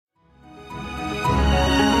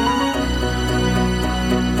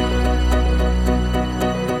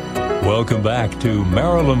Welcome back to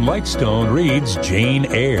Marilyn Lightstone Reads Jane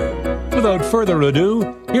Eyre. Without further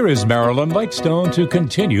ado, here is Marilyn Lightstone to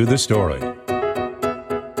continue the story.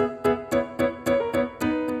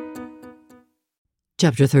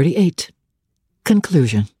 Chapter 38.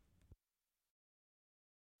 Conclusion.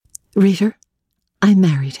 Reader, I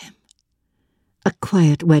married him. A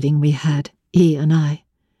quiet wedding we had, he and I.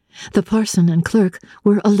 The parson and clerk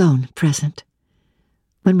were alone present.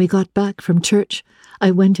 When we got back from church, I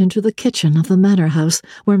went into the kitchen of the manor house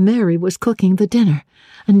where Mary was cooking the dinner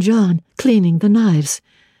and John cleaning the knives,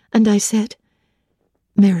 and I said,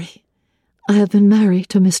 "Mary, I have been married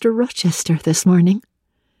to Mr. Rochester this morning."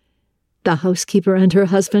 The housekeeper and her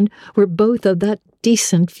husband were both of that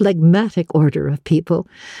decent, phlegmatic order of people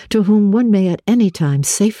to whom one may at any time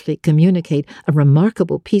safely communicate a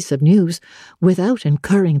remarkable piece of news without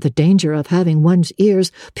incurring the danger of having one's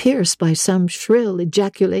ears pierced by some shrill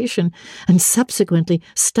ejaculation and subsequently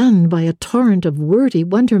stunned by a torrent of wordy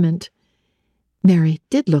wonderment. Mary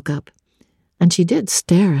did look up, and she did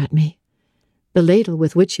stare at me. The ladle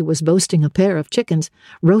with which she was boasting a pair of chickens,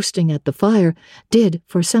 roasting at the fire, did,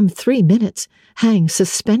 for some 3 minutes, hang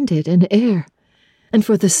suspended in air, and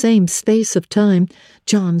for the same space of time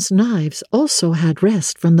John's knives also had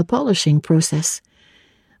rest from the polishing process.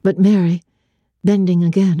 But Mary, bending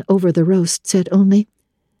again over the roast, said only,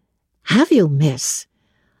 "Have you, miss?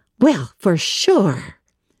 Well, for sure."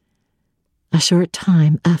 A short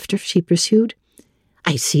time after she pursued,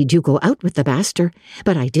 "I seed you go out with the master,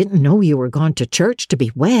 but I didn't know you were gone to church to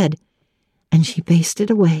be wed." And she basted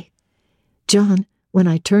away. John, when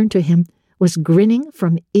I turned to him, was grinning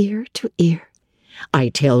from ear to ear. "I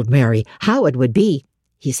telled Mary how it would be,"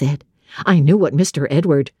 he said. "I knew what Mr.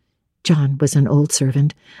 Edward—" John was an old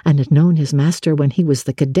servant, and had known his master when he was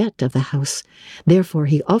the cadet of the house. Therefore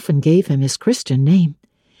he often gave him his Christian name.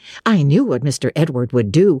 "I knew what Mr. Edward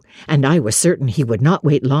would do, and I was certain he would not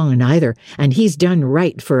wait long neither, and he's done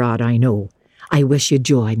right for aught I know. I wish you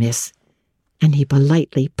joy, miss." And he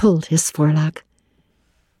politely pulled his forelock.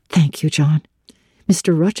 "Thank you, John.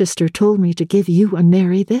 Mr. Rochester told me to give you and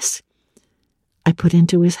Mary this." I put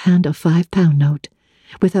into his hand a £5 note.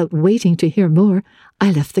 Without waiting to hear more,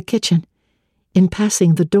 I left the kitchen. In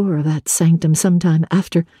passing the door of that sanctum some time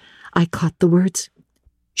after, I caught the words,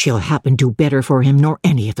 "She'll happen do better for him nor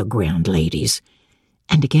any of the grand ladies."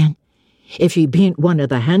 And again, "If she bean't one of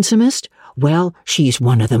the handsomest, well, she's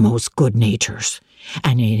one of the most good-natures.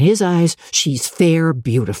 And in his eyes, she's fair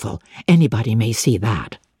beautiful. Anybody may see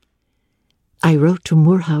that." I wrote to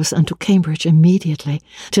Moor House and to Cambridge immediately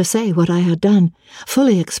to say what I had done,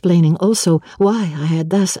 fully explaining also why I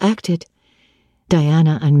had thus acted.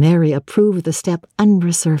 Diana and Mary approved the step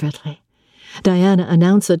unreservedly. Diana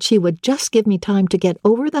announced that she would just give me time to get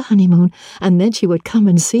over the honeymoon, and then she would come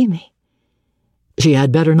and see me. "She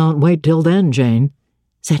had better not wait till then, Jane,"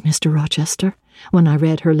 said Mr. Rochester, when I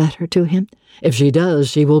read her letter to him. "If she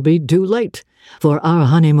does, she will be too late, for our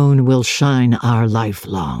honeymoon will shine our life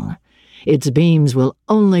long. Its beams will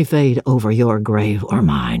only fade over your grave or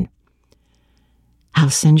mine." How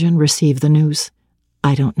St. John received the news,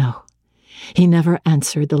 I don't know. He never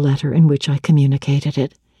answered the letter in which I communicated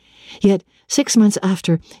it. Yet 6 months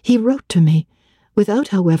after, he wrote to me, without,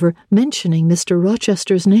 however, mentioning Mr.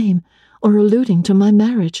 Rochester's name or alluding to my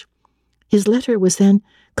marriage. His letter was then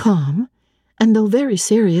calm, and though very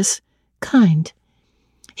serious, kind.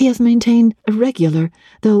 He has maintained a regular,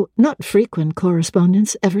 though not frequent,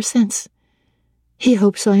 correspondence ever since. He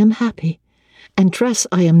hopes I am happy, and trusts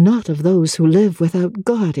I am not of those who live without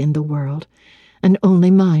God in the world, and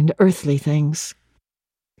only mind earthly things.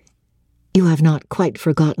 You have not quite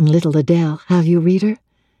forgotten little Adele, have you, reader?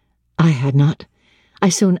 I had not. I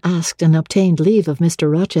soon asked and obtained leave of Mr.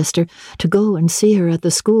 Rochester to go and see her at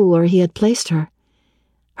the school where he had placed her.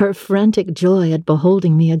 Her frantic joy at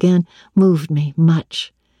beholding me again moved me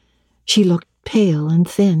much. She looked pale and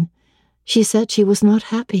thin. She said she was not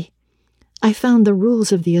happy. I found the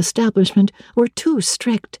rules of the establishment were too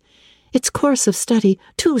strict, its course of study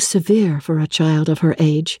too severe for a child of her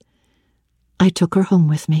age. I took her home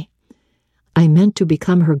with me. I meant to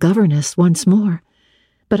become her governess once more,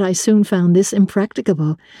 but I soon found this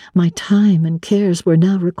impracticable. My time and cares were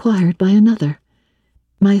now required by another.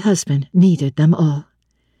 My husband needed them all.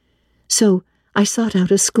 So I sought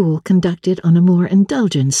out a school conducted on a more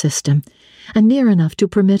indulgent system, and near enough to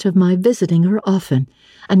permit of my visiting her often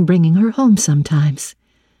and bringing her home sometimes.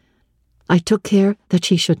 I took care that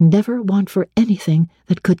she should never want for anything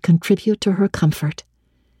that could contribute to her comfort.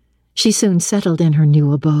 She soon settled in her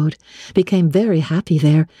new abode, became very happy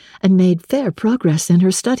there, and made fair progress in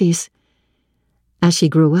her studies. As she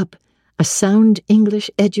grew up, a sound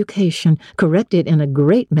English education corrected in a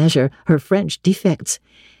great measure her French defects,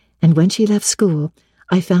 and when she left school,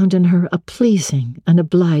 I found in her a pleasing and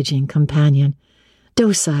obliging companion,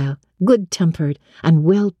 docile, good-tempered, and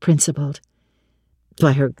well-principled.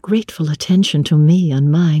 By her grateful attention to me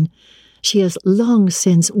and mine, she has long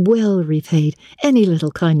since well repaid any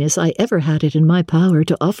little kindness I ever had it in my power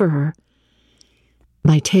to offer her.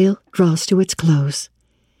 My tale draws to its close.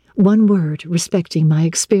 One word respecting my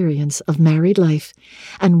experience of married life,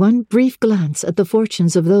 and one brief glance at the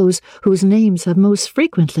fortunes of those whose names have most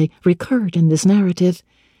frequently recurred in this narrative,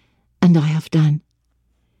 and I have done.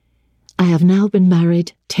 I have now been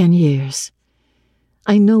married 10 years.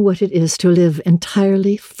 I know what it is to live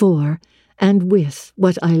entirely for and with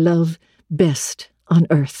what I love best on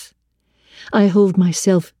earth. I hold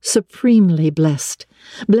myself supremely blessed,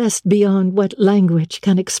 blessed beyond what language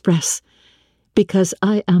can express, because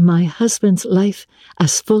I am my husband's life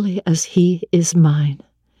as fully as he is mine.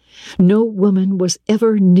 No woman was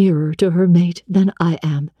ever nearer to her mate than I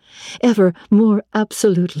am, ever more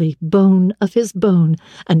absolutely bone of his bone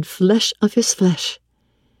and flesh of his flesh.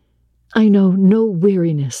 I know no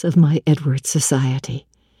weariness of my Edward's society.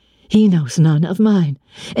 He knows none of mine,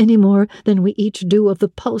 any more than we each do of the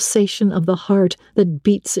pulsation of the heart that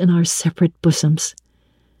beats in our separate bosoms.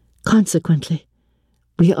 Consequently,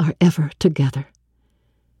 we are ever together.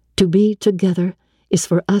 To be together is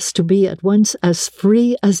for us to be at once as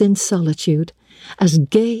free as in solitude, as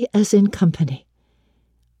gay as in company.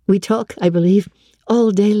 We talk, I believe,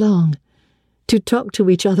 all day long. To talk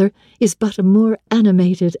to each other is but a more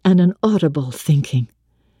animated and an audible thinking.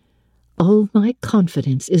 All my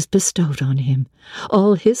confidence is bestowed on him.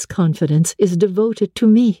 All his confidence is devoted to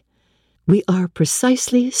me. We are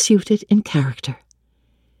precisely suited in character.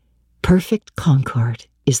 Perfect concord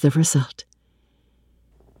is the result.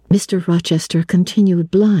 Mr. Rochester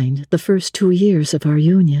continued blind the first 2 years of our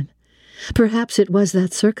union. Perhaps it was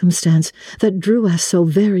that circumstance that drew us so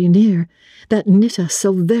very near, that knit us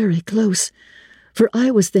so very close, for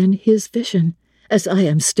I was then his vision, as I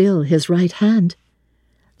am still his right hand.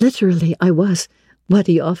 Literally, I was, what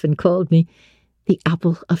he often called me, the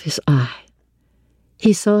apple of his eye.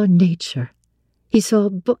 He saw nature, he saw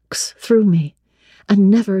books through me, and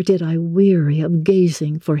never did I weary of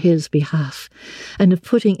gazing for his behalf, and of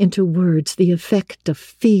putting into words the effect of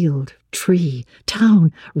field, tree,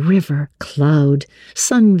 town, river, cloud,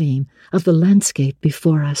 sunbeam of the landscape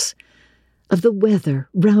before us, of the weather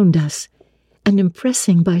round us, and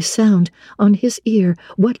impressing by sound on his ear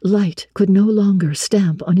what light could no longer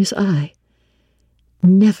stamp on his eye.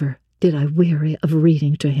 Never did I weary of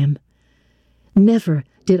reading to him. Never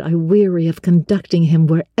did I weary of conducting him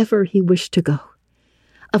wherever he wished to go,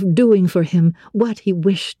 of doing for him what he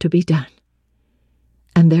wished to be done.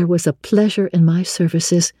 And there was a pleasure in my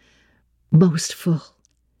services most full,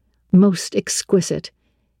 most exquisite,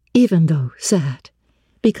 even though sad,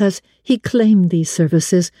 because he claimed these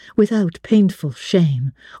services without painful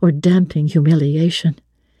shame or damping humiliation.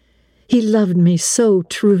 He loved me so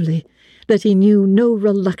truly that he knew no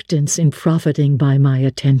reluctance in profiting by my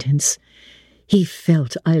attendance. He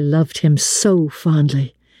felt I loved him so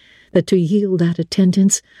fondly that to yield that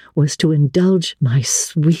attendance was to indulge my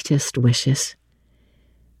sweetest wishes.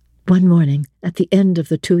 One morning, at the end of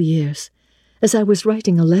the 2 years, as I was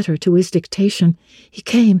writing a letter to his dictation, he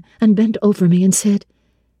came and bent over me and said,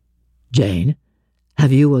 "Jane,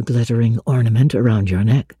 have you a glittering ornament around your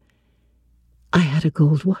neck?" I had a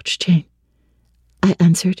gold watch chain. I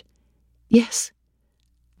answered, "Yes."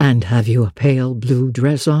 "And have you a pale blue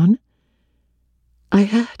dress on?" I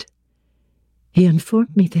had. He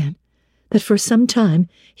informed me then that for some time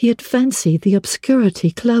he had fancied the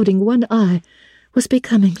obscurity clouding one eye was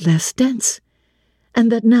becoming less dense,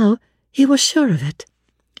 and that now he was sure of it.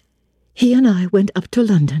 He and I went up to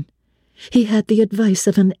London. He had the advice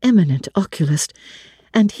of an eminent oculist,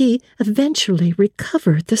 and he eventually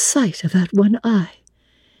recovered the sight of that one eye.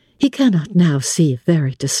 He cannot now see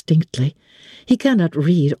very distinctly. He cannot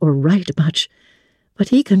read or write much, but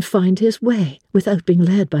he can find his way without being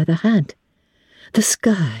led by the hand. The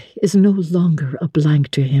sky is no longer a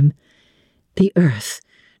blank to him, the earth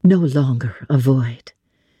no longer a void.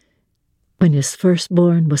 When his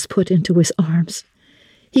firstborn was put into his arms,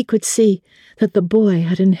 he could see that the boy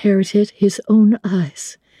had inherited his own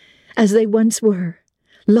eyes, as they once were,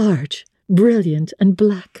 large, brilliant, and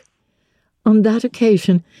black. On that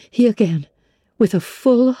occasion, he again, with a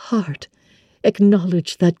full heart,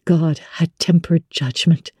 acknowledged that God had tempered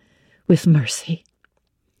judgment with mercy.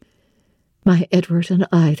 My Edward and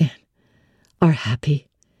I, then, are happy,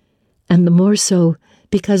 and the more so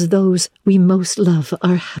because those we most love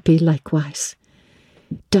are happy likewise.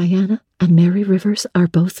 Diana and Mary Rivers are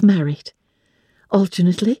both married.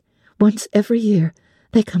 Alternately, once every year,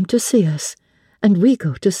 they come to see us, and we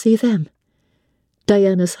go to see them.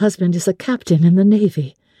 Diana's husband is a captain in the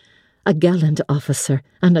Navy, a gallant officer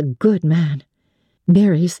and a good man.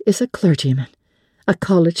 Mary's is a clergyman, a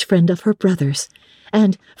college friend of her brother's,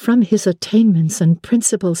 and, from his attainments and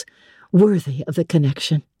principles, worthy of the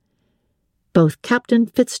connection. Both Captain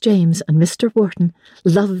Fitzjames and Mr. Wharton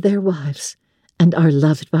love their wives, and are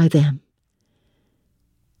loved by them.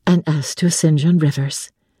 And as to St. John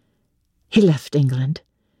Rivers, he left England.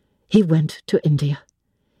 He went to India.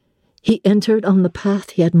 He entered on the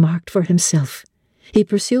path he had marked for himself. He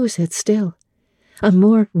pursues it still. A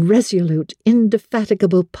more resolute,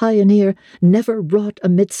 indefatigable pioneer never wrought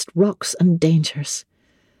amidst rocks and dangers.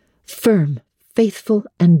 Firm, faithful,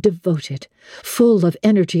 and devoted, full of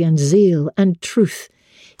energy and zeal and truth,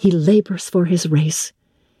 he labours for his race.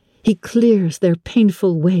 He clears their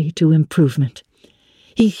painful way to improvement.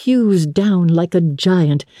 He hews down like a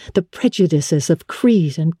giant the prejudices of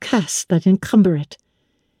creed and caste that encumber it.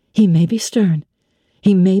 He may be stern,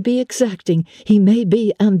 he may be exacting, he may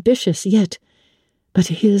be ambitious yet, but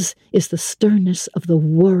his is the sternness of the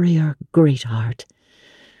warrior Greatheart,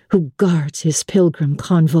 who guards his pilgrim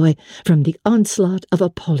convoy from the onslaught of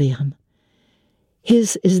Apollyon.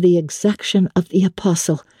 His is the exaction of the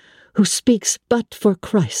apostle, who speaks but for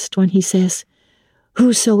Christ when he says,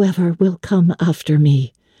 "Whosoever will come after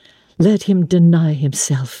me, let him deny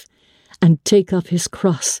himself, and take up his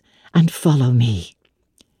cross, and follow me."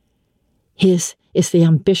 His is the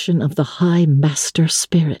ambition of the high master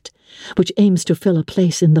spirit, which aims to fill a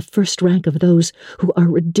place in the first rank of those who are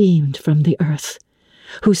redeemed from the earth,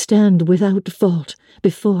 who stand without fault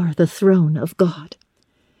before the throne of God,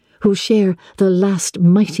 who share the last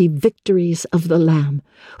mighty victories of the Lamb,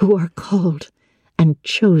 who are called and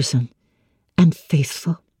chosen and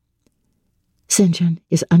faithful. St. John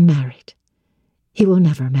is unmarried. He will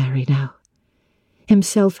never marry now.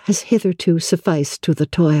 Himself has hitherto sufficed to the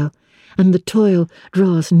toil, and the toil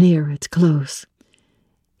draws near its close.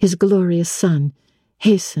 His glorious sun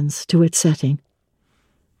hastens to its setting.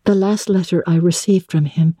 The last letter I received from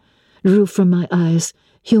him drew from my eyes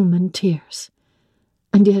human tears,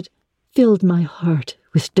 and yet filled my heart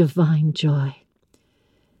with divine joy.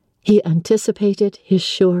 He anticipated his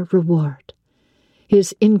sure reward,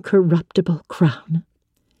 his incorruptible crown.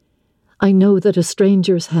 I know that a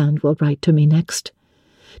stranger's hand will write to me next,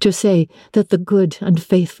 to say that the good and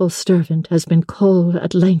faithful servant has been called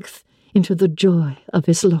at length into the joy of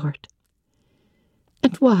his Lord.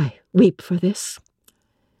 And why weep for this?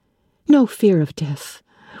 No fear of death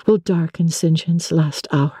will darken St. John's last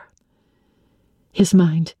hour. His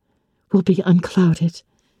mind will be unclouded,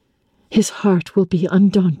 his heart will be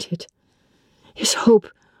undaunted, his hope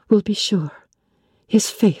will be sure, his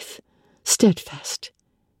faith steadfast.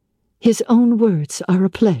 His own words are a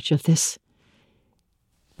pledge of this.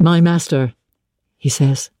 "My master," he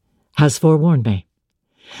says, "has forewarned me.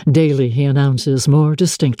 Daily he announces more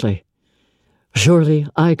distinctly, 'Surely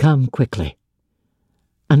I come quickly.'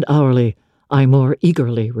 And hourly I more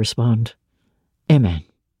eagerly respond, 'Amen.'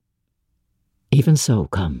 Even so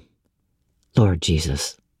come, Lord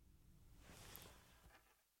Jesus."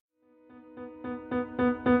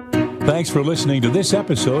 Thanks for listening to this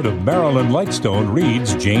episode of Marilyn Lightstone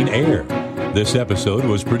Reads Jane Eyre. This episode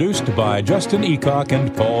was produced by Justin Eacock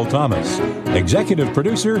and Paul Thomas. Executive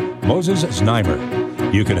producer, Moses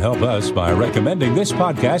Znaimer. You can help us by recommending this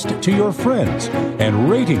podcast to your friends and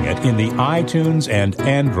rating it in the iTunes and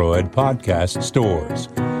Android podcast stores.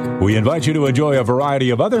 We invite you to enjoy a variety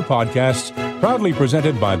of other podcasts proudly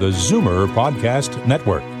presented by the Zoomer Podcast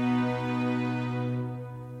Network.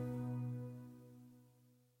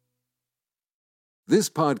 This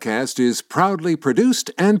podcast is proudly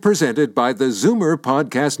produced and presented by the Zoomer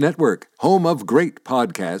Podcast Network, home of great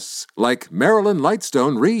podcasts like Marilyn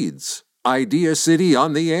Lightstone Reads, Idea City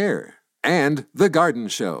on the Air, and The Garden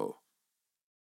Show.